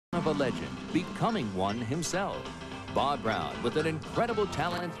of a legend, becoming one himself. Bob Brown, with an incredible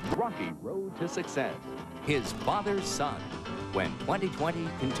talent, rocky road to success. His father's son, when 2020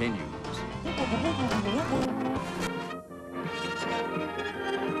 continues.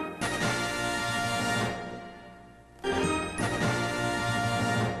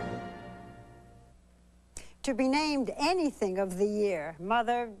 To be named anything of the year,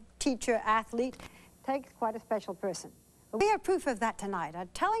 mother, teacher, athlete, takes quite a special person. We have proof of that tonight, a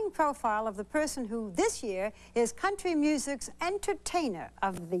telling profile of the person who this year is country music's entertainer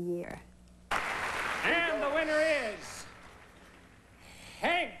of the year. And the winner is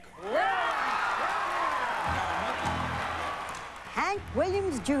Hank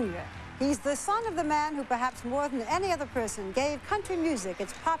Williams Jr. He's the son of the man who perhaps more than any other person gave country music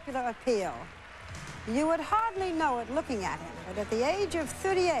its popular appeal. You would hardly know it looking at him, but at the age of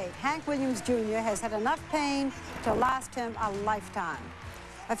 38, Hank Williams Jr. has had enough pain to last him a lifetime.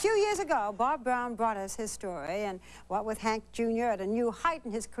 A few years ago, Bob Brown brought us his story, and what with Hank Jr. at a new height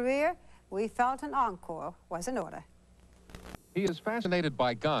in his career, we felt an encore was in order. He is fascinated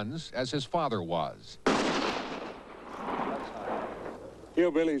by guns, as his father was.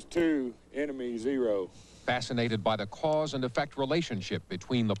 Hillbillies 2, enemy 0. Fascinated by the cause and effect relationship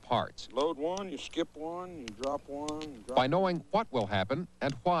between the parts. Load one, you skip one, you drop one. You drop by knowing what will happen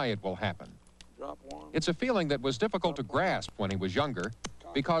and why it will happen. Drop one. It's a feeling that was difficult to grasp when he was younger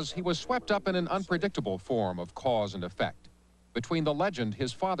because he was swept up in an unpredictable form of cause and effect between the legend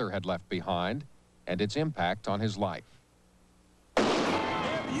his father had left behind and its impact on his life.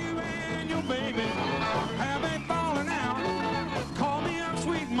 If you and your baby have been falling out, call me up,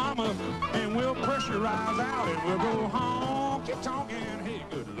 sweet mama, and we'll pressurize out and we'll go honky-tonkin'. Hey,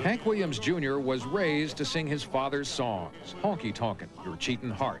 good looking. Hank Williams Jr. was raised to sing his father's songs, Honky Tonkin', Your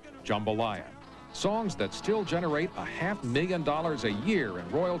Cheatin' Heart, Jambalaya. Songs that still generate $500,000 a year in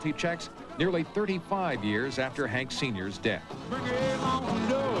royalty checks nearly 35 years after Hank Sr.'s death. Bring it on and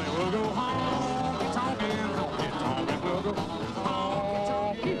do it. We'll go honky-tonkin', honky-tonkin', we'll go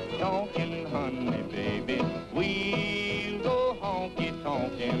honky-tonkin', honey, baby. We'll go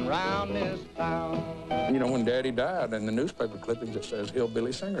honky-tonkin' round this town. You know, when Daddy died, in the newspaper clippings it says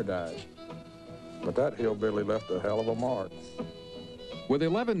hillbilly singer dies. But that hillbilly left a hell of a mark. With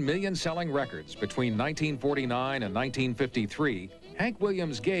 11 million selling records between 1949 and 1953, Hank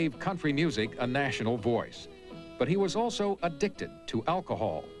Williams gave country music a national voice. But he was also addicted to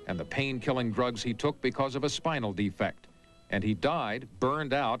alcohol and the pain-killing drugs he took because of a spinal defect. And he died,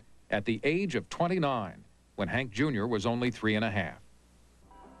 burned out, at the age of 29, when Hank Jr. was only 3½.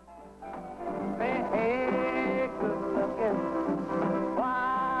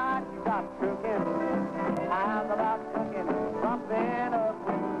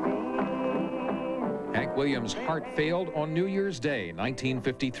 Hank Williams' heart failed on New Year's Day,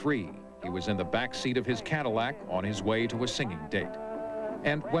 1953. He was in the back seat of his Cadillac on his way to a singing date.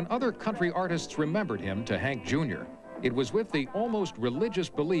 And when other country artists remembered him to Hank Jr., it was with the almost religious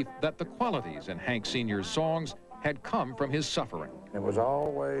belief that the qualities in Hank Sr.'s songs had come from his suffering. It was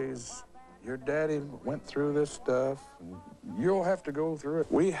always, your daddy went through this stuff, and you'll have to go through it.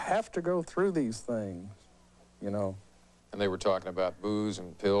 We have to go through these things, you know. And they were talking about booze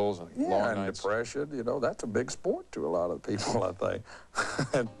and pills and long nights. Depression, you know, that's a big sport to a lot of people, I think.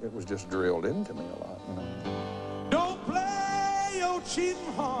 And it was just drilled into me a lot, you know. Don't play your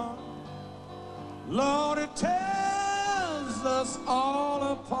cheating heart. Lord, it tears us all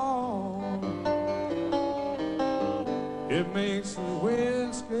apart. It makes the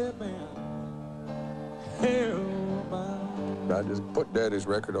whiskey band hellbound. I just put Daddy's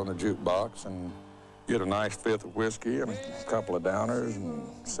record on the jukebox and get a nice fifth of whiskey and a couple of downers and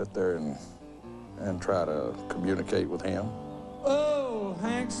sit there and try to communicate with him. Oh,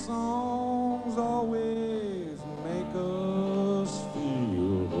 Hank's songs always make us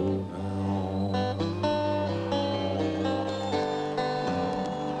feel down.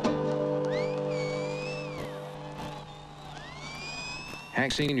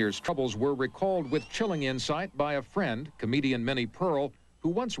 Hank Sr.'s troubles were recalled with chilling insight by a friend, comedian Minnie Pearl, who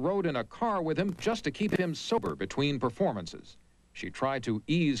once rode in a car with him just to keep him sober between performances. She tried to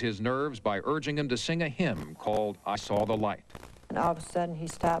ease his nerves by urging him to sing a hymn called I Saw the Light. And all of a sudden he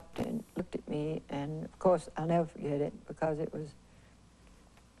stopped and looked at me, and of course I'll never forget it because it was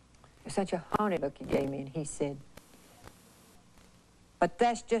such a haunted look he gave me, and he said, "But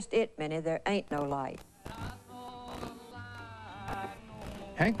that's just it, Minnie, there ain't no light."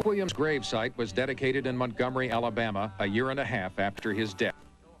 Hank Williams' gravesite was dedicated in Montgomery, Alabama, a year and a half after his death.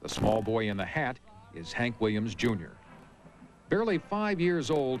 The small boy in the hat is Hank Williams Jr. Barely 5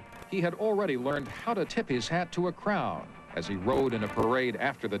 years old, he had already learned how to tip his hat to a crowd as he rode in a parade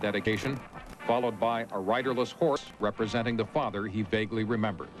after the dedication, followed by a riderless horse representing the father he vaguely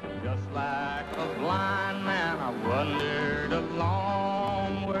remembered. Just like a blind man, I wandered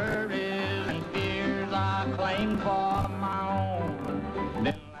along worries and fears I claimed for my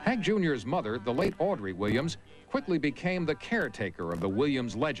own. Hank Jr.'s mother, the late Audrey Williams, quickly became the caretaker of the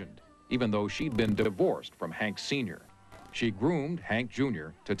Williams legend, even though she'd been divorced from Hank Sr. She groomed Hank Jr.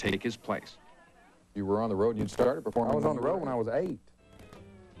 to take his place. You were on the road and you'd started performing? I was on the road when I was 8.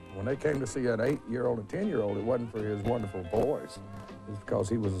 When they came to see an 8-year-old and 10-year-old, it wasn't for his wonderful voice. It was because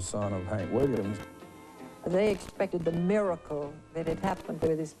he was the son of Hank Williams. They expected the miracle that had happened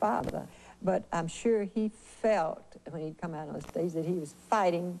with his father, but I'm sure he felt when he'd come out on the stage that he was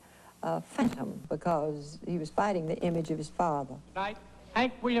fighting a phantom, because he was fighting the image of his father. Tonight,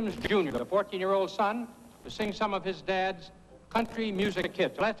 Hank Williams Jr., the 14-year-old son, to sing some of his dad's country music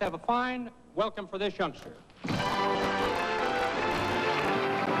hits. Let's have a fine welcome for this youngster.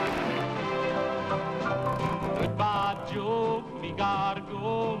 Goodbye, Joe, me gotta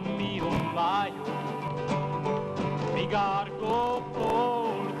go, me oh my oh. Me gotta go,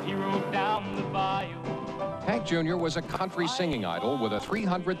 old hero down the bayou. Hank Jr. was a country singing idol with a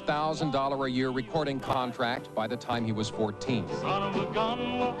 $300,000 a year recording contract by the time he was 14. Son of a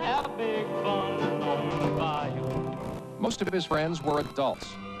gun, we'll have big fun on the bayou. Most of his friends were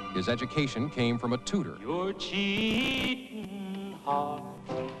adults. His education came from a tutor. You're cheating hard.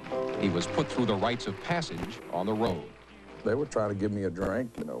 He was put through the rites of passage on the road. They were trying to give me a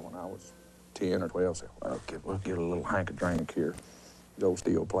drink, you know, when I was 10 or 12. Say, well, we'll get a little Hank a drink here. The old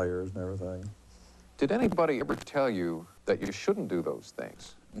steel players and everything. Did anybody ever tell you that you shouldn't do those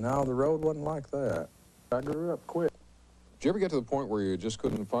things? No, the road wasn't like that. I grew up quick. Did you ever get to the point where you just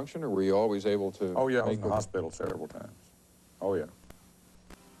couldn't function, or were you always able to? Oh, yeah, I was in the hospital several times. Oh, yeah.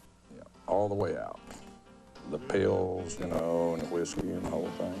 Yeah, all the way out. The pills, you know, and the whiskey and the whole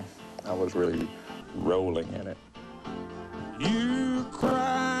thing. I was really rolling in it. You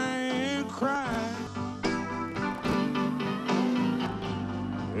cry and cry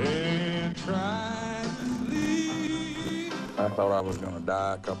and try to sleep. I thought I was going to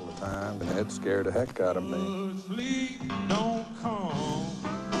die a couple of times, and it scared the heck out of me. Sleep don't come.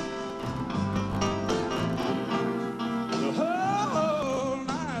 The whole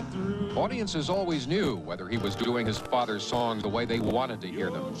night through. Audiences always knew whether he was doing his father's songs the way they wanted to hear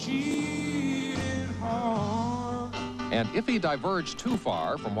them. Cheating hard. And if he diverged too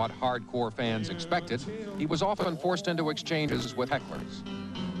far from what hardcore fans expected, he was often forced into exchanges with hecklers.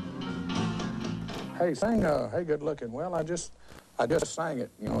 Hey, sing, hey, good looking. Well, I just sang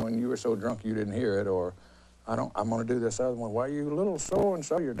it, you know, and you were so drunk you didn't hear it, or I'm going to do this other one. Why, you little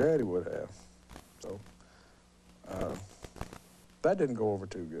so-and-so, your daddy would have. So, that didn't go over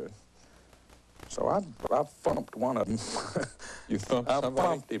too good. So I thumped one of them. You thumped somebody? I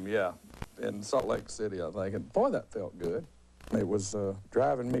thumped him, yeah, in Salt Lake City, I think. And boy, that felt good. It was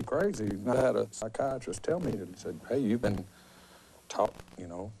driving me crazy. I had a psychiatrist tell me that he said, hey, you've been taught, you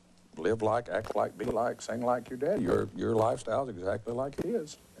know, live like, act like, be like, sing like your daddy. Your lifestyle's exactly like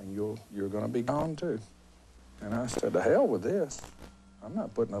his, and you're going to be gone too. And I said, to hell with this. I'm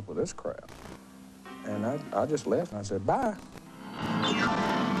not putting up with this crap. And I just left, and I said, bye.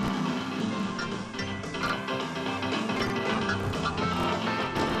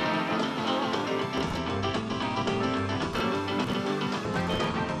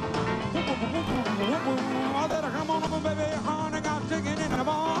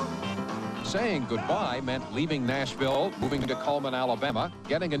 Saying goodbye meant leaving Nashville, moving to Cullman, Alabama,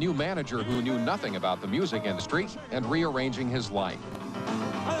 getting a new manager who knew nothing about the music industry, and rearranging his life.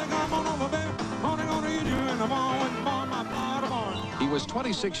 He was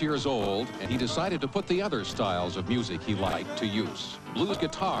 26 years old, and he decided to put the other styles of music he liked to use. Blues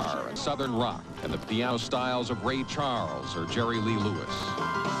guitar and Southern rock, and the piano styles of Ray Charles or Jerry Lee Lewis.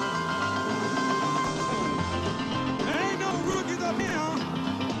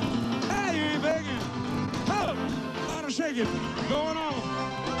 Shaking, going on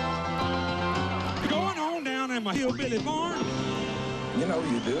down in my hillbilly barn. You know,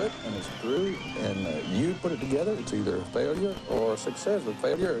 you do it, and it's through, and you put it together. It's either a failure or a success. If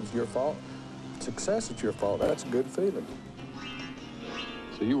failure is your fault, success is your fault. That's a good feeling.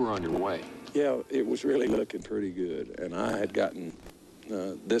 So you were on your way. Yeah, it was really looking pretty good, and I had gotten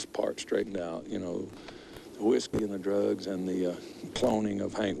this part straightened out, you know, the whiskey and the drugs and the cloning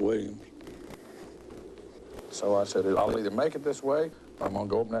of Hank Williams. So I said, I'll either make it this way, or I'm going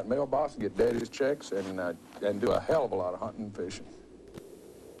to go open that mailbox and get Daddy's checks and do a hell of a lot of hunting and fishing.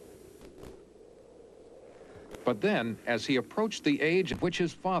 But then, as he approached the age at which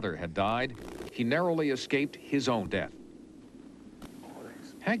his father had died, he narrowly escaped his own death.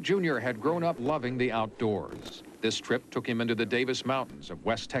 Hank Jr. had grown up loving the outdoors. This trip took him into the Davis Mountains of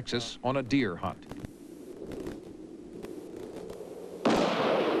West Texas on a deer hunt. How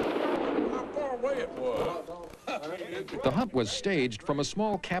far away it was? The hunt was staged from a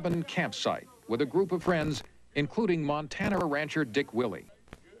small cabin campsite with a group of friends, including Montana rancher Dick Willey.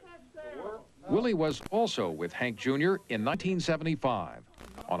 Willey was also with Hank Jr. in 1975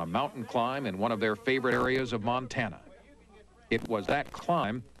 on a mountain climb in one of their favorite areas of Montana. It was that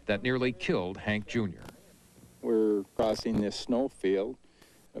climb that nearly killed Hank Jr. We're crossing this snowfield,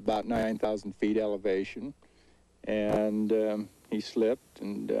 about 9,000 feet elevation, and he slipped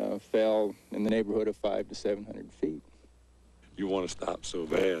and fell in the neighborhood of 500 to 700 feet. You want to stop so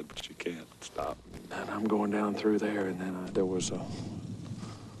bad, but you can't stop. And I'm going down through there, and then there was a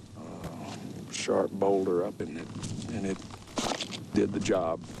sharp boulder up in it, and it did the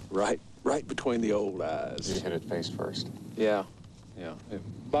job right between the old eyes. You hit it face first. Yeah.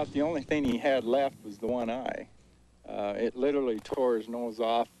 About the only thing he had left was the one eye. It literally tore his nose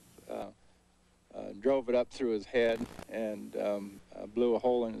off, drove it up through his head, and blew a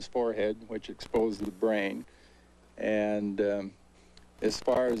hole in his forehead, which exposed the brain. And as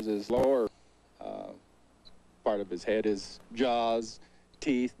far as his lower part of his head, his jaws,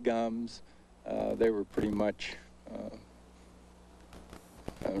 teeth, gums, they were pretty much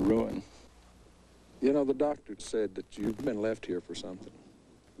ruined. You know, the doctor said that you've been left here for something.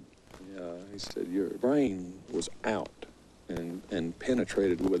 Yeah, he said your brain was out and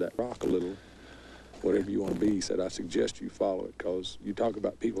penetrated with that rock a little. Whatever you want to be, he said, I suggest you follow it, because you talk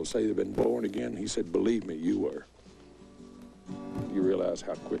about people say they've been born again. He said, believe me, you were. You realize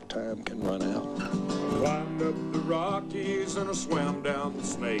how quick time can run out. Climbed up the Rockies and I swam down the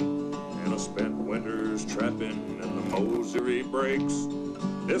Snake, and I spent winters trapping in the Mosaic breaks.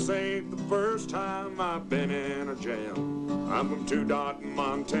 This ain't the first time I've been in a jam. I'm from Two Dot,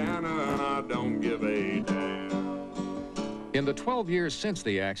 Montana, and I don't give a damn. In the 12 years since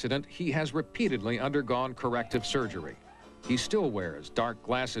the accident, he has repeatedly undergone corrective surgery. He still wears dark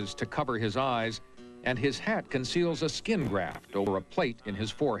glasses to cover his eyes, and his hat conceals a skin graft over a plate in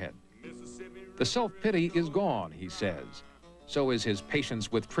his forehead. The self-pity is gone, he says. So is his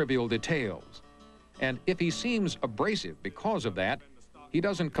patience with trivial details. And if he seems abrasive because of that, he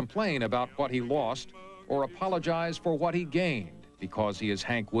doesn't complain about what he lost or apologize for what he gained because he is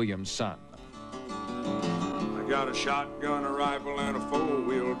Hank Williams' son. I got a shotgun, a rifle, and a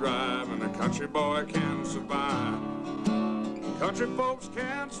four-wheel drive, and a country boy can survive. Country folks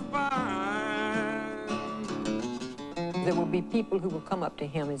can survive. There will be people who will come up to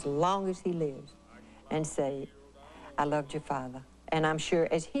him as long as he lives and say, I loved your father. And I'm sure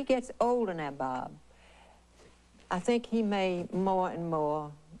as he gets older now, Bob, I think he may more and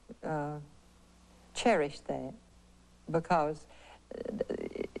more cherish that, because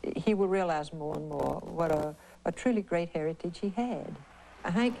he will realize more and more what a truly great heritage he had.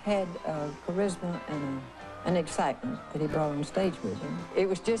 Hank had charisma and an excitement that he brought on stage with him. It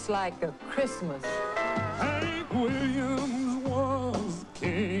was just like a Christmas. Hank Williams was the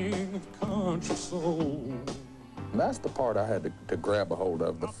king of country soul. And that's the part I had to grab a hold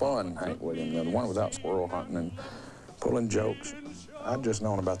of, the fun Hank Williams, the one without squirrel hunting and pulling jokes. I'd just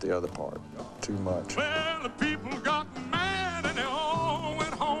known about the other part too much. Well, the people got mad and they all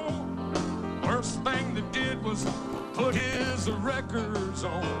went home. Worst thing they did was put his records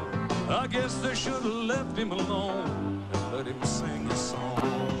on. I guess they should have left him alone and let him sing his song.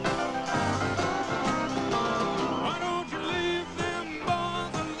 Why don't you leave them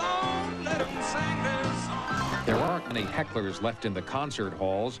boys alone? Let them sing their song. There aren't many hecklers left in the concert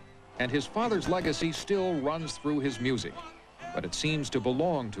halls, and his father's legacy still runs through his music. But it seems to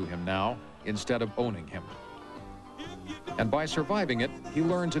belong to him now instead of owning him. And by surviving it, he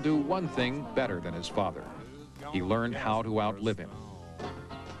learned to do one thing better than his father. He learned how to outlive him.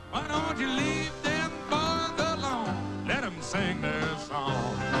 Why don't you leave them boys alone? Let them sing their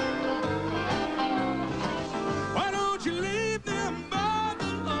song. Why don't you leave them boys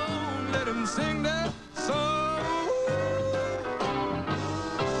alone? Let them sing their song.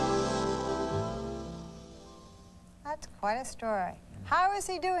 That's quite a story. How is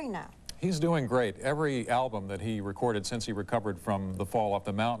he doing now? He's doing great. Every album that he recorded since he recovered from the fall off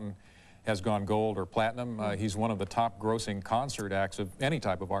the mountain has gone gold or platinum. He's one of the top grossing concert acts of any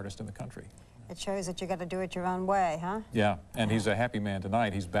type of artist in the country. It shows that you got to do it your own way, huh? Yeah, and he's a happy man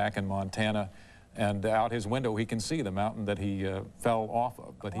tonight. He's back in Montana, and out his window he can see the mountain that he fell off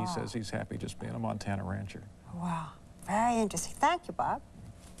of, but he says he's happy just being a Montana rancher. Wow, very interesting. Thank you, Bob.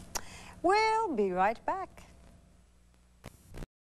 We'll be right back.